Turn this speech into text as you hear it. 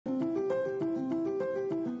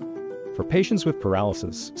For patients with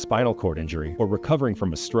paralysis, spinal cord injury, or recovering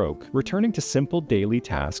from a stroke, returning to simple daily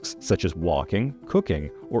tasks such as walking,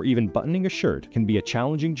 cooking, or even buttoning a shirt can be a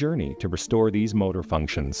challenging journey to restore these motor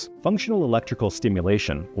functions. Functional Electrical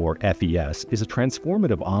Stimulation, or FES, is a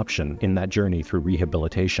transformative option in that journey through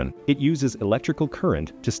rehabilitation. It uses electrical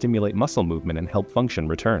current to stimulate muscle movement and help function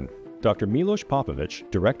return. Dr. Milos Popovic,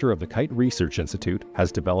 director of the KITE Research Institute,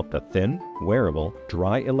 has developed a thin, wearable,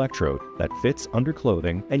 dry electrode that fits under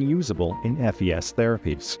clothing and usable in FES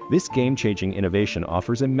therapies. This game-changing innovation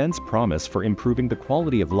offers immense promise for improving the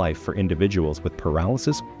quality of life for individuals with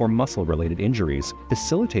paralysis or muscle-related injuries,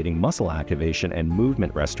 facilitating muscle activation and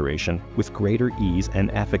movement restoration with greater ease and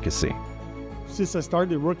efficacy. Since I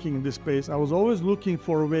started working in this space, I was always looking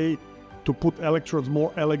for a way to put electrodes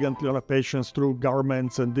more elegantly on a patient through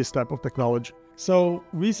garments and this type of technology. So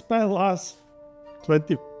we spent the last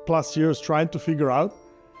 20 plus years trying to figure out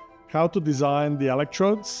how to design the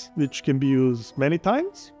electrodes, which can be used many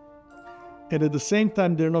times, and at the same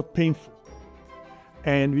time they're not painful.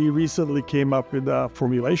 And we recently came up with a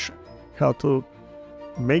formulation, how to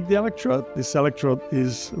make the electrode. This electrode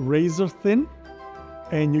is razor thin,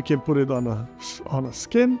 and you can put it on a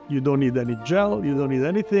skin. You don't need any gel, you don't need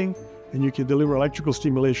anything, and you can deliver electrical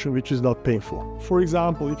stimulation which is not painful. For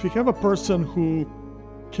example, if you have a person who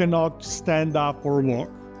cannot stand up or walk,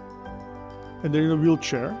 and they're in a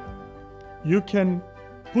wheelchair, you can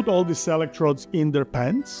put all these electrodes in their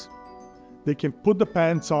pants. They can put the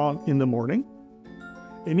pants on in the morning,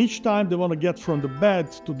 and each time they want to get from the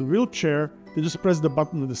bed to the wheelchair, they just press the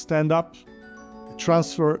button to stand up,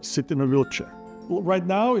 transfer, sit in a wheelchair. Right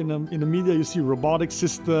now in the media you see robotic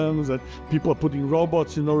systems that people are putting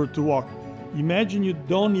robots in order to walk. Imagine you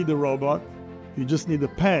don't need a robot, you just need a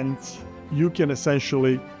pants. You can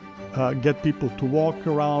essentially get people to walk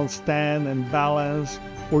around, stand and balance,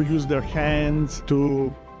 or use their hands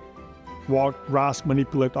to walk, grasp,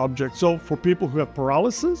 manipulate objects. So for people who have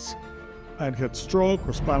paralysis and had stroke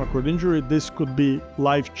or spinal cord injury, this could be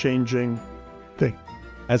life-changing thing.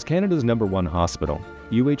 As Canada's #1 hospital,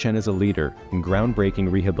 UHN is a leader in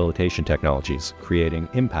groundbreaking rehabilitation technologies, creating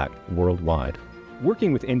impact worldwide.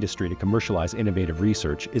 Working with industry to commercialize innovative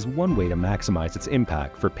research is one way to maximize its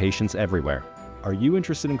impact for patients everywhere. Are you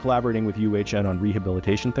interested in collaborating with UHN on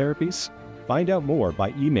rehabilitation therapies? Find out more by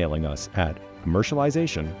emailing us at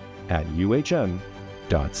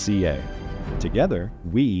commercialization@uhn.ca. Together,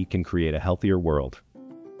 we can create a healthier world.